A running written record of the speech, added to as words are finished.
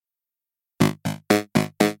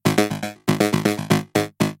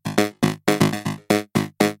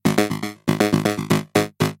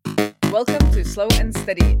Slow and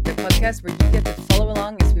Steady, the podcast where you get to follow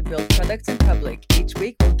along as we build products in public. Each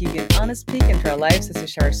week, we'll give you an honest peek into our lives as we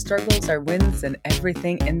share our struggles, our wins, and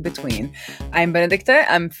everything in between. I'm Benedicta.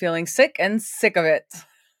 I'm feeling sick and sick of it.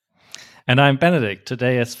 And I'm Benedict.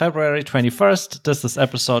 Today is February 21st. This is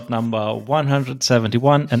episode number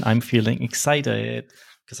 171, and I'm feeling excited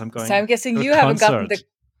because I'm going. So I'm guessing to you a haven't concert.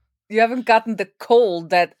 gotten the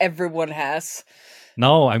cold that everyone has.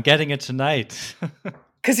 No, I'm getting it tonight.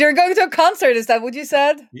 Because you're going to a concert, is that what you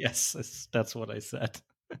said? Yes, that's what I said.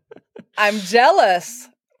 I'm jealous.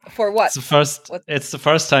 For what? It's the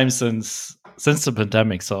first time since the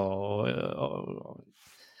pandemic. So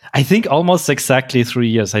I think almost exactly 3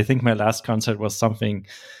 years. I think my last concert was something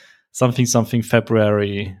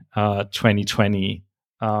February 2020.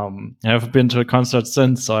 I haven't been to a concert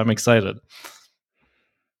since, so I'm excited.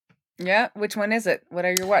 Yeah, which one is it? What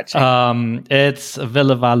are you watching? It's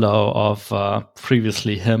Ville Valo of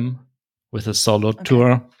previously him with a solo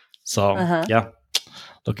tour. So yeah,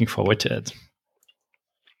 looking forward to it.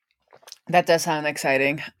 That does sound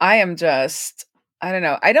exciting. I am just, I don't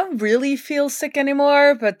know. I don't really feel sick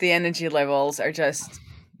anymore, but the energy levels are just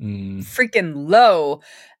freaking low.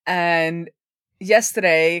 And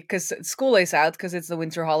yesterday, because school is out because it's the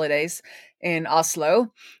winter holidays in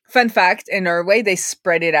Oslo. Fun fact, in Norway, they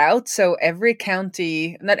spread it out. So every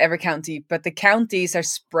county, not every county, but the counties are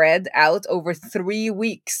spread out over 3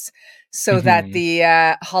 weeks so that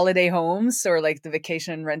the holiday homes or like the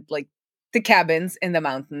vacation rent, like the cabins in the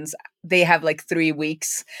mountains, they have like 3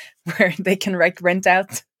 weeks where they can rent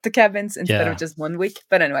out the cabins instead of just 1 week.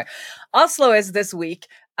 But anyway, Oslo is this week.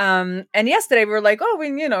 And yesterday we were like, oh,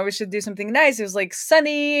 we should do something nice. It was like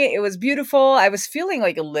sunny. It was beautiful. I was feeling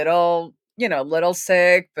like a little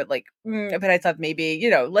sick, but but I thought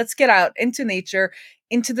maybe, let's get out into nature,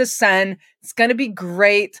 into the sun. It's going to be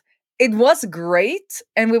great. It was great.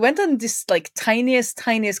 And we went on this like tiniest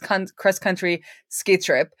cross country ski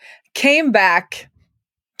trip, came back,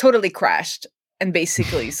 totally crashed, and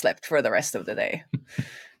basically slept for the rest of the day,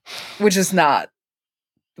 which is not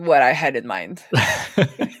what I had in mind.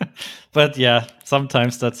 But yeah,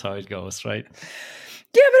 sometimes that's how it goes, right?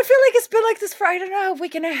 Yeah, but I feel like it's been like this for, I don't know, a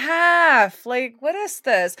week and a half. Like, what is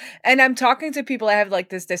this? And I'm talking to people. I have like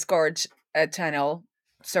this Discord channel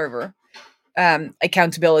server,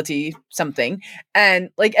 accountability something. And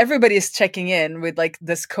like everybody is checking in with like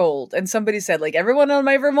this cold. And somebody said like everyone on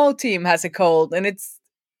my remote team has a cold. And it's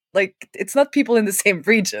like, it's not people in the same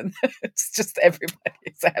region. It's just everybody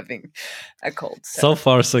is having a cold. So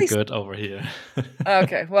far, so good over here.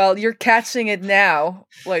 Okay, well, you're catching it now,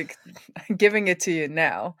 like giving it to you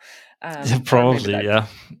now. Probably, yeah.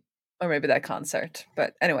 Or maybe that concert.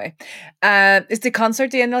 But anyway, is the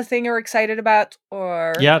concert the only thing you're excited about?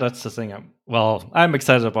 Or yeah, that's the thing. I'm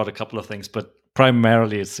excited about a couple of things, but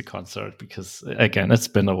primarily it's the concert because again, it's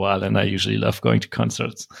been a while, and I usually love going to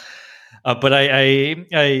concerts. But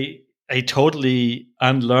I totally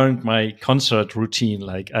unlearned my concert routine.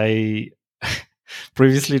 Like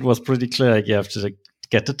previously, it was pretty clear. Like you have to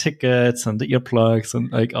get the tickets and the earplugs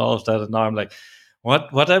and like all of that. And now I'm like,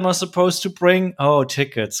 what am I supposed to bring? Oh,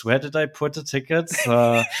 tickets. Where did I put the tickets?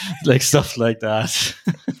 Like stuff like that.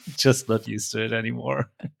 Just not used to it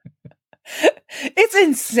anymore. It's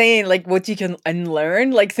insane, like what you can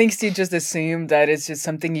unlearn, like things you just assume that it's just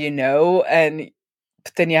something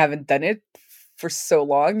but then you haven't done it for so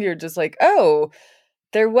long. You're just like, oh,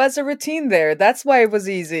 there was a routine there. That's why it was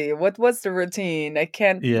easy. What was the routine? I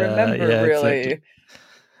can't remember really. Exactly.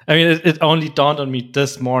 I mean, it only dawned on me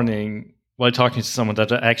this morning while talking to someone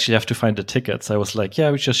that I actually have to find the tickets. I was like, yeah,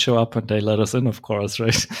 we just show up and they let us in, of course,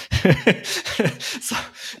 right? So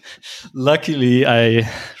luckily,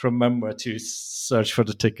 I remember to search for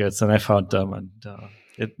the tickets and I found them.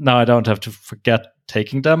 And now I don't have to forget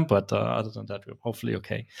taking them, but other than that, we're hopefully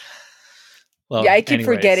okay. Well, yeah, I keep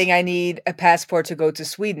forgetting I need a passport to go to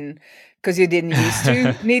Sweden because you didn't used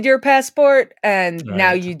to need your passport, and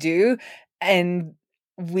now you do. And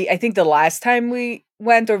I think the last time we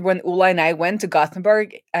went, or when Ula and I went to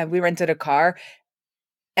Gothenburg, we rented a car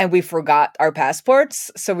and we forgot our passports.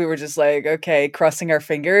 So we were just like, okay, crossing our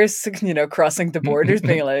fingers, crossing the borders,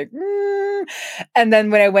 being like, And then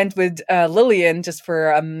when I went with Lillian just for,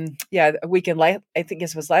 a weekend, I think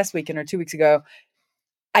it was last weekend or 2 weeks ago,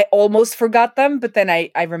 I almost forgot them, but then I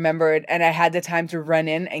remembered and I had the time to run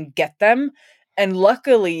in and get them. And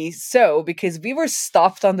luckily so, because we were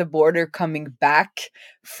stopped on the border coming back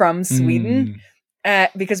from Sweden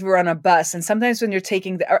because we were on a bus. And sometimes when you're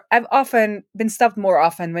I've often been stopped more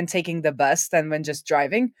often when taking the bus than when just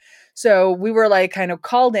driving. So we were like kind of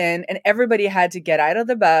called in and everybody had to get out of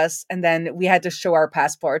the bus. And then we had to show our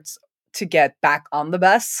passports to get back on the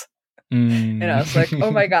bus. And I was like,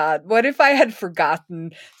 oh my God, what if I had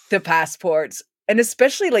forgotten the passports? And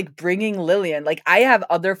especially like bringing Lillian, like I have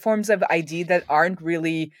other forms of ID that aren't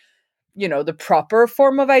really, the proper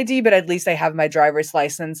form of ID, but at least I have my driver's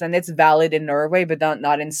license and it's valid in Norway, but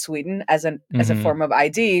not in Sweden as a form of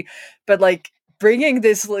ID. But like bringing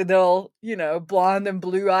this little, blonde and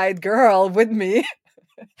blue-eyed girl with me,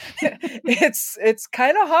 it's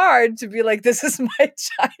kind of hard to be like, this is my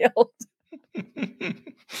child.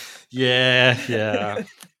 Yeah.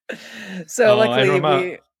 So luckily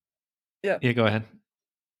we go ahead.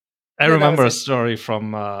 I remember a story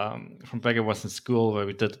from back I was in school where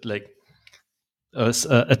we did like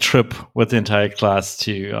a trip with the entire class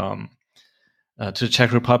to the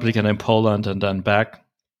Czech Republic and then Poland and then back.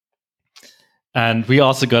 And we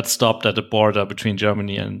also got stopped at the border between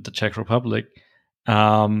Germany and the Czech Republic.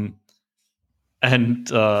 And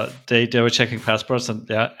they were checking passports, and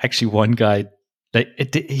actually one guy,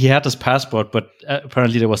 he had his passport, but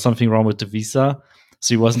apparently there was something wrong with the visa,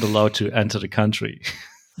 so he wasn't allowed to enter the country.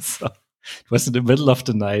 So it was in the middle of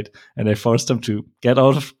the night, and they forced him to get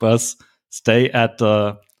out of the bus, stay at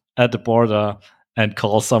the border, and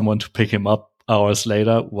call someone to pick him up hours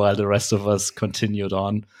later, while the rest of us continued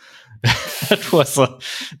on. that was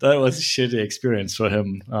a shitty experience for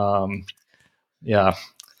him. Yeah.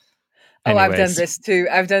 Anyways. Oh,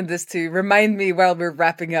 I've done this too. Remind me while we're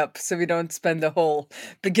wrapping up so we don't spend the whole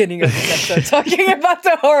beginning of this episode talking about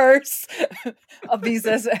the horrors of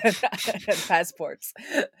visas and passports.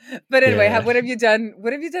 But anyway, what have you done?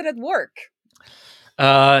 What have you done at work?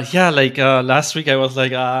 Last week I was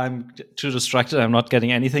like, I'm too distracted. I'm not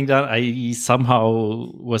getting anything done. I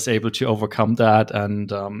somehow was able to overcome that,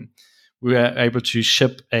 and we were able to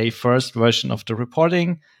ship a first version of the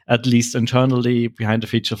reporting, at least internally behind the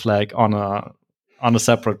feature flag on a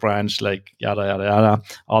separate branch, like yada, yada, yada,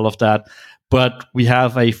 all of that. But we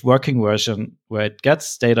have a working version where it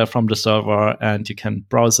gets data from the server and you can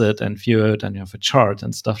browse it and view it, and you have a chart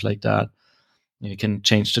and stuff like that. You can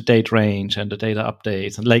change the date range and the data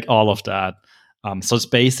updates and like all of that. So it's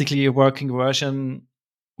basically a working version,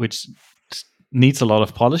 which needs a lot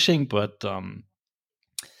of polishing, but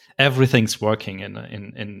everything's working in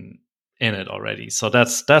it already. So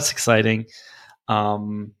that's exciting.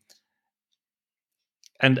 And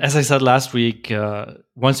as I said last week,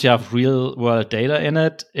 once you have real world data in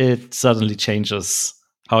it, it suddenly changes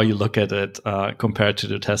how you look at it compared to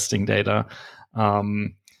the testing data.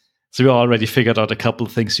 So we already figured out a couple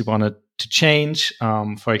of things we wanted to change.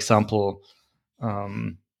 For example,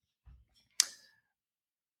 we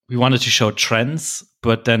wanted to show trends,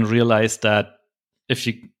 but then realized that if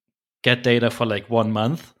you get data for like 1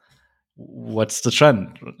 month, what's the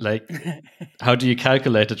trend? Like, how do you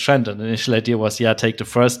calculate the trend? And the initial idea was, take the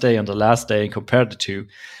first day and the last day and compare the two.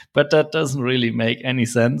 But that doesn't really make any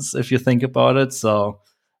sense if you think about it. So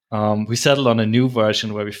we settled on a new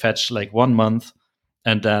version where we fetch like 1 month,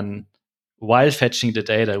 and then while fetching the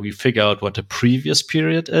data, we figure out what the previous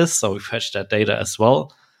period is. So we fetch that data as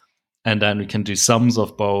well. And then we can do sums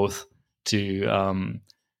of both to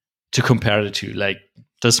compare the two. Like,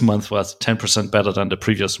 this month was 10% better than the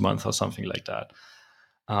previous month or something like that.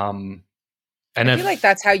 And I feel like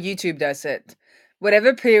that's how YouTube does it.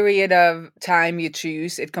 Whatever period of time you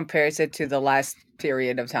choose, it compares it to the last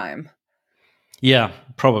period of time. Yeah,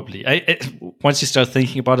 probably. Once you start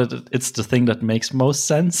thinking about it, it's the thing that makes most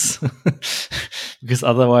sense. Because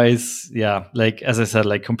otherwise, like as I said,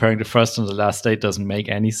 like comparing the first and the last day doesn't make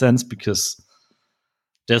any sense, because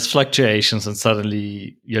there's fluctuations and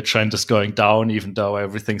suddenly your trend is going down even though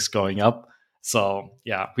everything's going up. So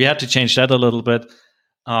we had to change that a little bit.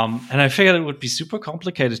 And I figured it would be super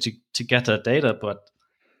complicated to get that data, but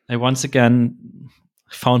I once again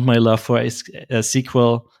found my love for a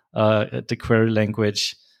SQL, the query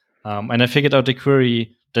language. And I figured out a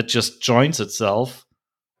query that just joins itself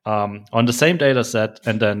on the same data set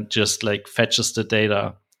and then just like fetches the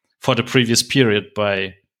data for the previous period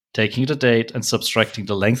by taking the date and subtracting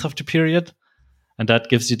the length of the period. And that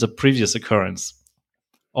gives you the previous occurrence,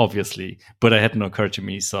 obviously. But it hadn't occurred to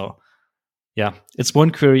me. So it's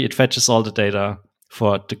one query. It fetches all the data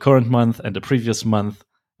for the current month and the previous month.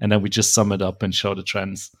 And then we just sum it up and show the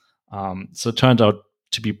trends. So it turned out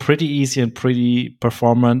to be pretty easy and pretty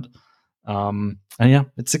performant. And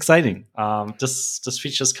it's exciting. This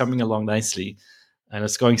feature is coming along nicely. And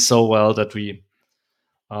it's going so well that we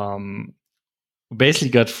basically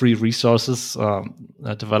got free resources,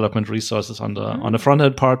 development resources on the front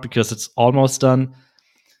end part, because it's almost done.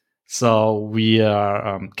 So we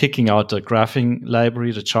are kicking out the graphing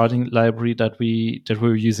library, the charting library that we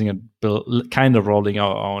were using and kind of rolling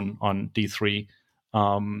our own on D3,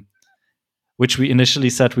 which we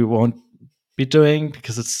initially said we won't be doing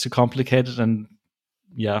because it's too complicated and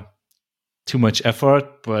too much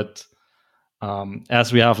effort. But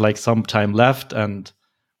as we have like some time left and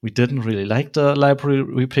we didn't really like the library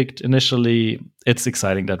we picked initially, it's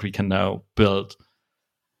exciting that we can now build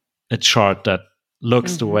a chart that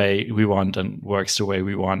looks the way we want and works the way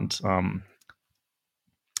we want.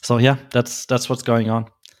 So yeah, that's what's going on.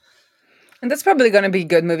 And that's probably going to be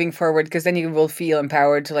good moving forward, because then you will feel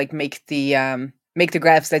empowered to like make the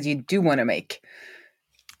graphs that you do want to make.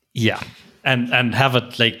 Yeah, and have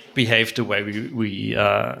it like behave the way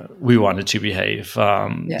we want it to behave.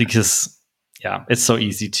 Because it's so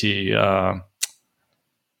easy to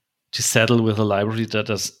settle with a library that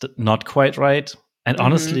is not quite right. And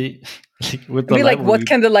honestly, with the library, what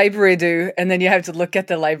can the library do? And then you have to look at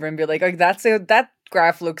the library and be like, oh, that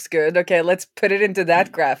graph looks good. Okay, let's put it into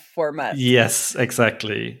that graph format. Yes,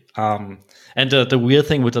 exactly. And the weird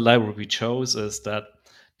thing with the library we chose is that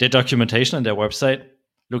their documentation and their website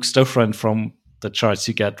looks different from the charts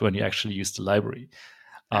you get when you actually use the library.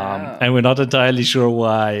 And we're not entirely sure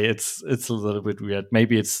why. It's a little bit weird.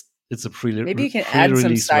 Maybe it's a maybe you can add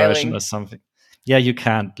some styling version or something. Yeah, you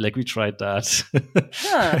can't. Like, we tried that.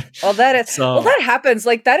 Well, that happens.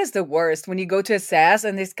 Like, that is the worst when you go to a SaaS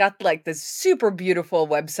and it's got like this super beautiful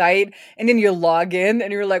website, and then you log in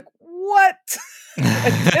and you're like, what?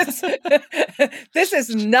 this is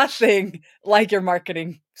nothing like your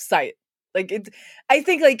marketing site. Like, I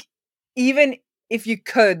think like even if you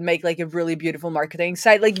could make like a really beautiful marketing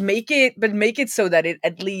site, like make it so that it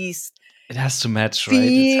at least it has to match, right?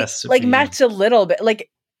 It has to like match a little bit. Like,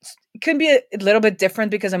 it could be a little bit different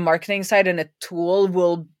because a marketing site and a tool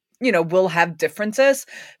will have differences.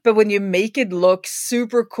 But when you make it look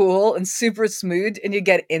super cool and super smooth and you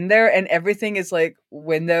get in there and everything is like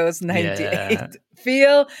Windows 98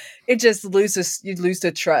 feel, you lose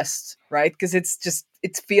the trust, right? Because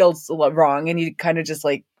it feels a lot wrong, and you kind of just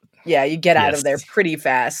like, you get out of there pretty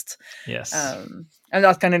fast. Yes. I'm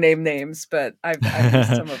not going to name names, but I've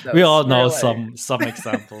used some of those. We all know some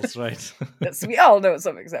examples, right? Yes, we all know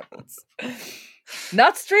some examples.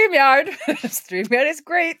 Not StreamYard. StreamYard is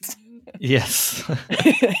great. Yes.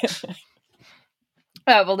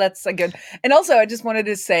 Well, that's a good. And also, I just wanted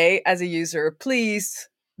to say, as a user, please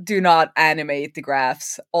do not animate the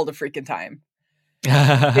graphs all the freaking time.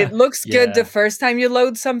 It looks good the first time you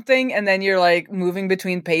load something, and then you're like moving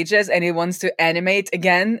between pages and it wants to animate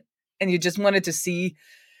again, and you just wanted to see,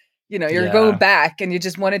 you're going back and you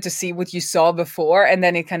just wanted to see what you saw before, and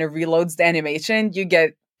then it kind of reloads the animation. You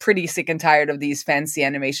get pretty sick and tired of these fancy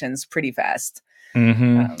animations pretty fast.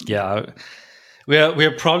 We're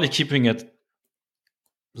probably keeping it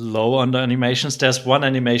low on the animations. There's one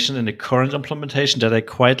animation in the current implementation that I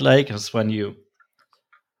quite like. Is when you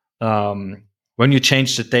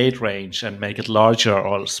change the date range and make it larger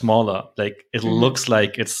or smaller, like it looks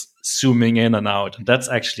like it's zooming in and out. And that's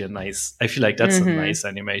actually I feel like that's a nice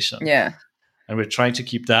animation. Yeah. And we're trying to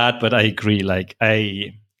keep that, but I agree. Like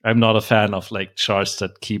I'm not a fan of like charts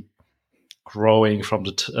that keep growing from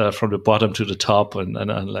the bottom to the top and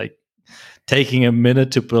like taking a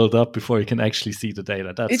minute to build up before you can actually see the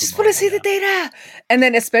data. You just want to see the data. And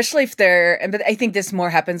then especially if but I think this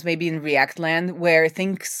more happens maybe in React land, where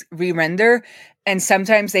things re-render and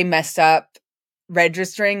sometimes they mess up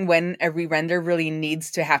registering when a re-render really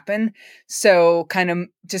needs to happen. So kind of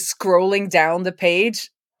just scrolling down the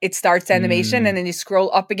page, it starts animation and then you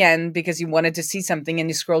scroll up again because you wanted to see something, and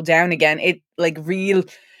you scroll down again. It like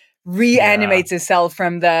reanimates itself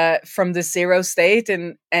from the zero state,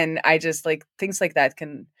 and I just like things like that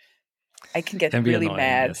I can get really annoying,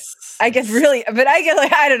 mad. yes. I get really, but I get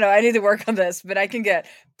like, I don't know, I need to work on this, but I can get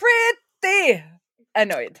pretty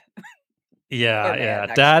annoyed.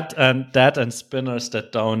 That and spinners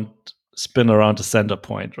that don't spin around the center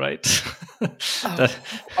point, right?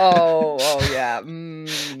 Yeah.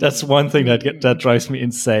 That's one thing that drives me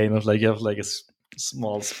insane. Of like, you have like a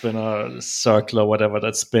small spinner, circle or whatever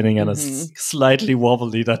that's spinning, and it's slightly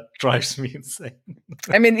wobbly. That drives me insane.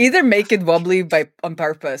 I mean, either make it wobbly on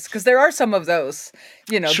purpose, because there are some of those,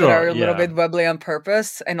 that are a little bit wobbly on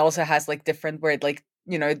purpose, and also has like different where it like,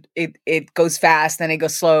 it goes fast and it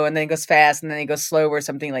goes slow and then it goes fast and then it goes slow or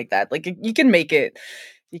something like that. Like you can make it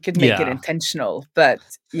You could make it intentional, but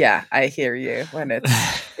yeah, I hear you when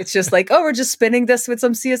it's just like, oh, we're just spinning this with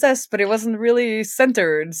some CSS, but it wasn't really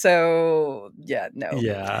centered. So yeah, no.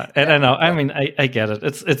 Yeah, and I know. I mean, I get it.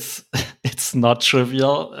 It's not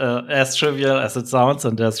trivial, as trivial as it sounds,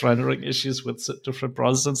 and there's rendering issues with different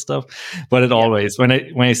browsers and stuff. But it always, when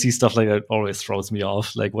I see stuff like that, it always throws me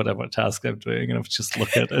off. Like whatever task I'm doing, and I just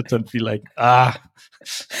look at it and be like, ah.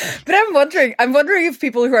 But I'm wondering if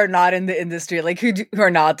people who are not in the industry, like who are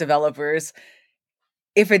not developers,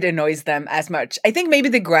 if it annoys them as much. I think maybe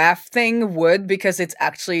the graph thing would, because it's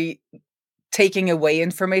actually taking away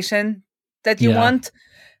information that you want.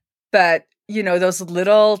 But those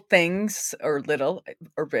little things, or little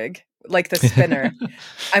or big, like the spinner.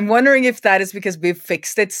 I'm wondering if that is because we've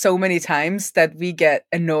fixed it so many times that we get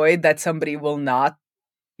annoyed that somebody will not,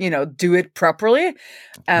 do it properly.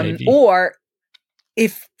 Or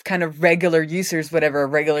if kind of regular users, whatever a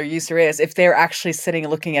regular user is, if they're actually sitting and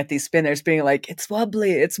looking at these spinners being like, it's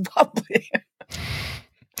wobbly.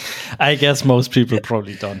 I guess most people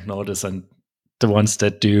probably don't notice, and the ones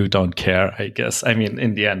that do don't care, I guess. I mean,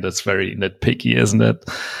 in the end, it's very nitpicky, isn't it?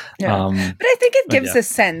 Yeah. But I think it gives a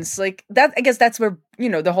sense, like that. I guess that's where,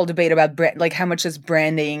 the whole debate about brand, like how much does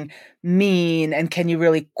branding mean, and can you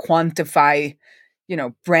really quantify,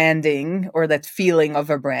 branding or that feeling of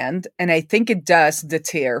a brand? And I think it does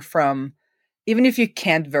deter from, even if you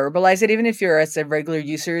can't verbalize it, even if you're as a regular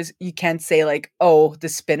user, you can't say like, oh, the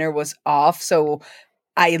spinner was off, so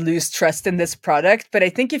I lose trust in this product. But I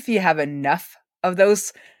think if you have enough of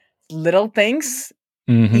those little things,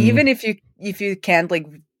 even if you can't like,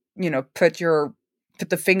 put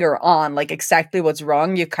the finger on like exactly what's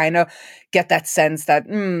wrong, you kind of get that sense that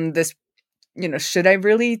this, should I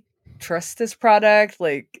really trust this product?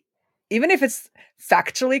 Like, even if it's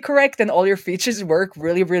factually correct and all your features work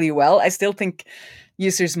really, really well, I still think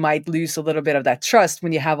users might lose a little bit of that trust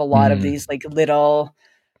when you have a lot of these like little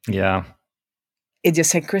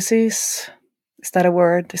idiosyncrasies. Is that a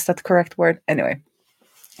word? Is that the correct word? Anyway.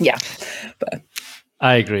 Yeah. But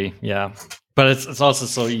I agree. Yeah. But it's also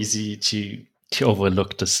so easy to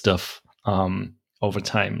overlook the stuff over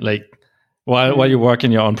time. Like while you work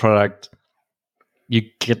in your own product, you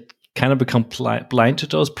get kind of become blind to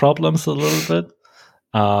those problems a little bit.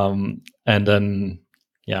 And then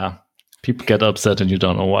people get upset and you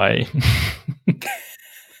don't know why.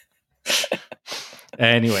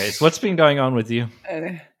 Anyways, what's been going on with you?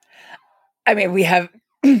 I mean, we have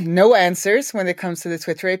no answers when it comes to the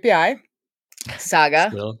Twitter API saga.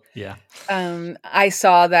 Still, yeah. I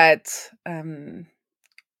saw that,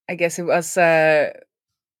 I guess it was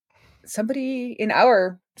somebody in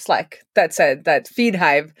our Slack that said that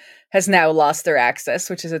FeedHive has now lost their access,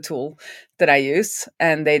 which is a tool that I use,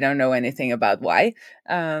 and they don't know anything about why.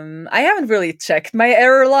 I haven't really checked my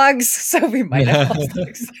error logs, so we might have lost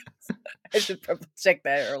access. I should probably check the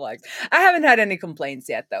error logs. I haven't had any complaints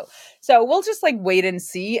yet, though. So we'll just like wait and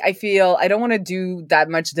see. I feel I don't want to do that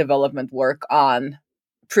much development work on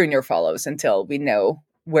Prune Your Follows until we know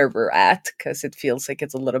where we're at, because it feels like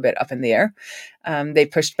it's a little bit up in the air. They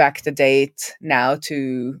pushed back the date now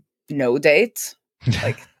to no date.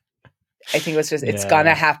 Like, I think it was just, it's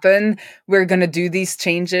gonna happen. We're gonna do these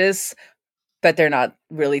changes, but they're not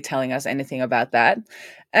really telling us anything about that.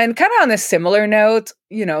 And kind of on a similar note,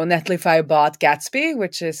 Netlify bought Gatsby,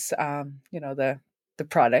 which is, the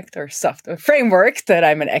product or software framework that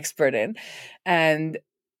I'm an expert in. And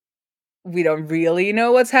we don't really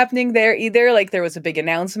know what's happening there either. Like, there was a big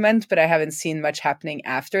announcement, but I haven't seen much happening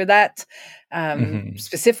after that.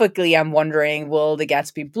 Specifically, I'm wondering, will the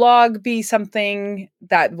Gatsby blog be something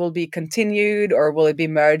that will be continued, or will it be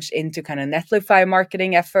merged into kind of Netlify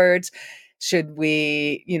marketing efforts? Should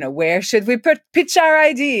we, where should we pitch our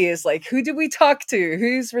ideas? Like, who do we talk to?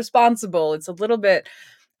 Who's responsible? It's a little bit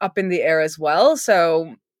up in the air as well.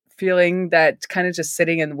 So feeling that kind of just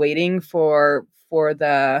sitting and waiting for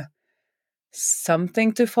the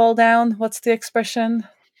something to fall down. What's the expression?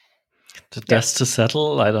 The dust to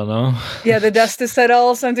settle? I don't know. Yeah, the dust to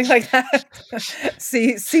settle, something like that.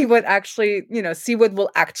 see what actually, see what will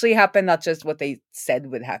actually happen, not just what they said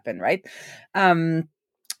would happen, right?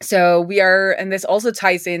 So we are, and this also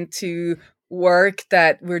ties into work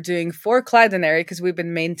that we're doing for Cloudinary, because we've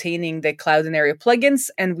been maintaining the Cloudinary plugins,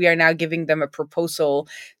 and we are now giving them a proposal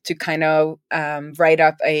to kind of come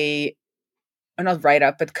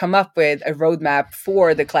up with a roadmap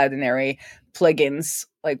for the Cloudinary plugins.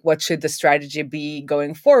 Like, what should the strategy be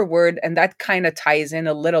going forward? And that kind of ties in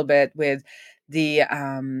a little bit with the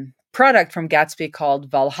product from Gatsby called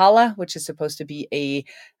Valhalla, which is supposed to be a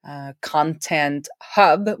content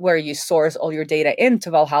hub where you source all your data into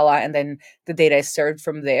Valhalla, and then the data is served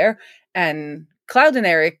from there. And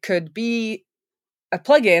Cloudinary could be a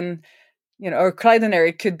plugin, or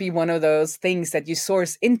Cloudinary could be one of those things that you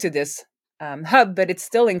source into this hub, but it's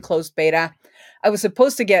still in closed beta. I was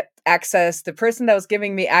supposed to get access. The person that was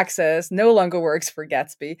giving me access no longer works for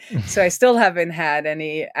Gatsby. So I still haven't had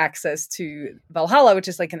any access to Valhalla, which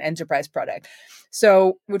is like an enterprise product.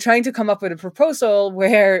 So we're trying to come up with a proposal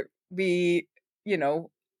where we,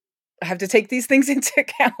 have to take these things into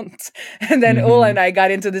account. And then Ola and I got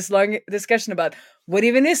into this long discussion about what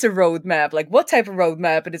even is a roadmap? Like, what type of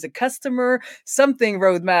roadmap? It is a customer something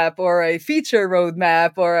roadmap or a feature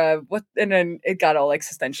roadmap or a what? And then it got all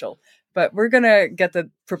existential. But we're going to get the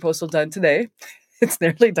proposal done today. It's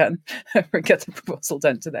nearly done. We'll get the proposal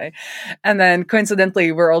done today. And then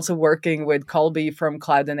coincidentally, we're also working with Colby from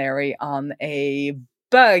Cloudinary on a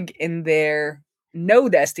bug in their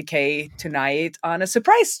Node SDK tonight on a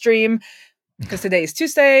surprise stream, because today is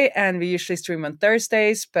Tuesday and we usually stream on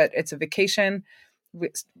Thursdays, but it's a vacation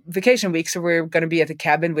week, so we're going to be at the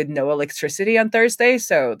cabin with no electricity on Thursday,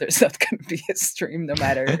 so there's not going to be a stream no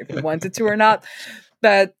matter if we wanted to or not.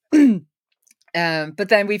 But then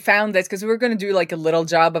we found this because we were going to do like a little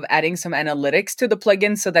job of adding some analytics to the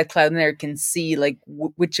plugin so that Cloudinary can see like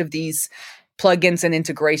which of these plugins and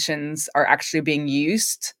integrations are actually being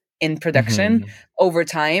used in production over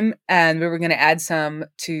time. And we were going to add some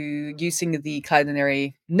to using the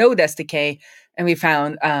Cloudinary Node SDK. And we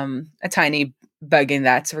found a tiny bug in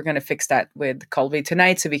that. So we're going to fix that with Colby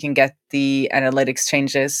tonight so we can get the analytics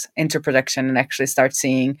changes into production and actually start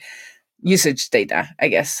seeing usage data, I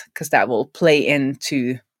guess, because that will play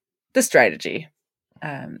into the strategy.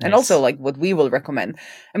 And also like what we will recommend.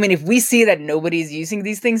 I mean, if we see that nobody's using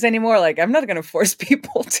these things anymore, like I'm not going to force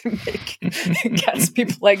people to make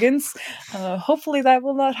Gatsby plugins. Hopefully that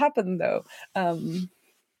will not happen though.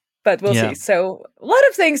 But we'll see. So a lot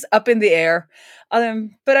of things up in the air.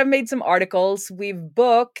 But I've made some articles. We've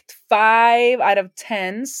booked 5 out of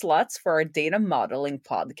 10 slots for our data modeling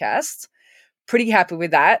podcast. Pretty happy with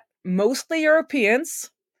that. Mostly Europeans.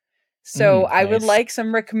 So I would like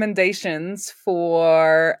some recommendations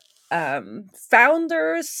for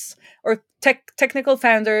founders or technical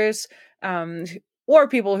founders or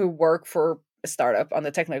people who work for a startup on the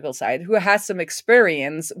technical side who has some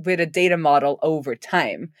experience with a data model over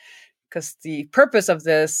time. Because the purpose of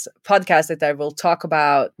this podcast is that I will talk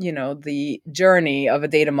about, the journey of a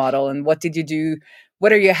data model and what did you do?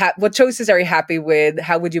 What are you what choices are you happy with?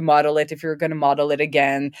 How would you model it if you're going to model it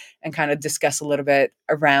again, and kind of discuss a little bit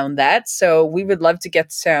around that. So we would love to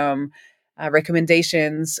get some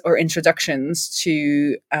recommendations or introductions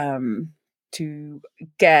to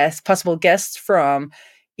possible guests from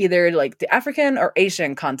either like the African or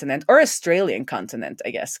Asian continent or Australian continent, I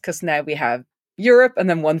guess, because now we have Europe and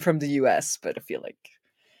then one from the US, but I feel like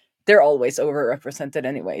they're always overrepresented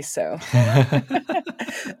anyway. So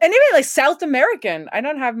anyway, like South American, I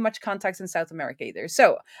don't have much contacts in South America either.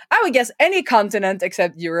 So I would guess any continent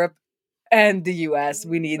except Europe and the US,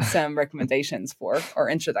 we need some recommendations for or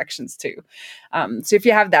introductions to. So if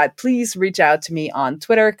you have that, please reach out to me on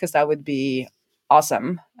Twitter, because that would be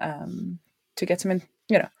awesome to get some in,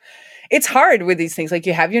 it's hard with these things. Like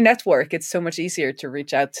you have your network. It's so much easier to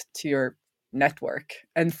reach out to your network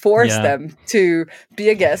and force them to be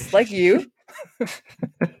a guest like you.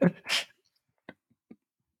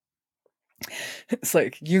 It's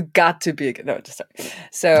like you got to be a no, just sorry.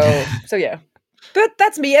 So yeah, but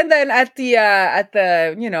that's me. And then at the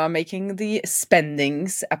I'm making the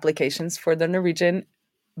spendings applications for the Norwegian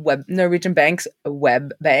Bank's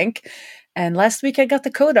web bank, and last week I got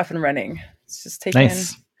the code up and running. It's just taking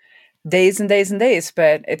days and days and days,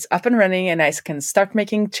 but it's up and running and I can start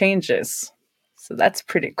making changes. So that's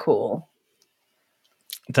pretty cool.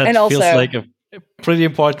 That and feels also, like a pretty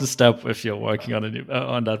important step if you're working on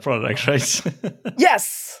on that product, right?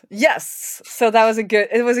 Yes. So that was a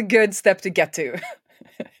good step to get to.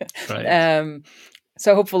 Right.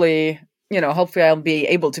 So hopefully I'll be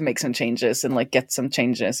able to make some changes and like get some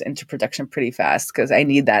changes into production pretty fast, because I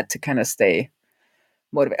need that to kind of stay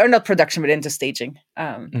motivated, or not production, but into staging.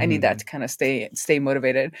 I need that to kind of stay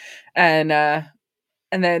motivated.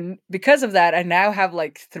 And then because of that, I now have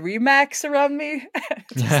like 3 Macs around me.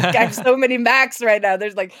 I have so many Macs right now.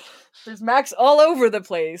 There's Macs all over the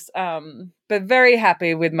place. But very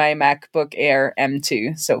happy with my MacBook Air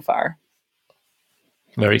M2 so far.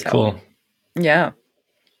 Very cool. Yeah.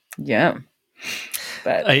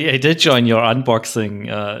 But I did join your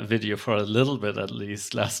unboxing video for a little bit, at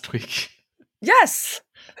least last week. Yes.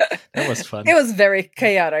 That was fun. It was very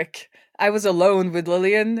chaotic. I was alone with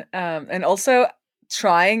Lillian, and also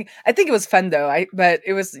I think it was fun though. But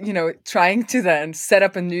it was, trying to then set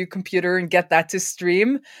up a new computer and get that to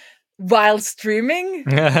stream while streaming.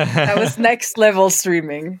 That was next level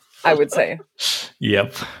streaming, I would say.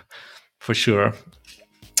 Yep, for sure.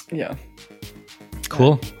 Yeah.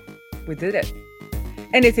 Cool. We did it.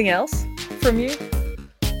 Anything else from you?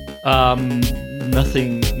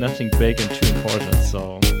 Nothing big and too important.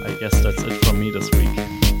 So I guess that's it from me this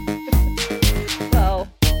week.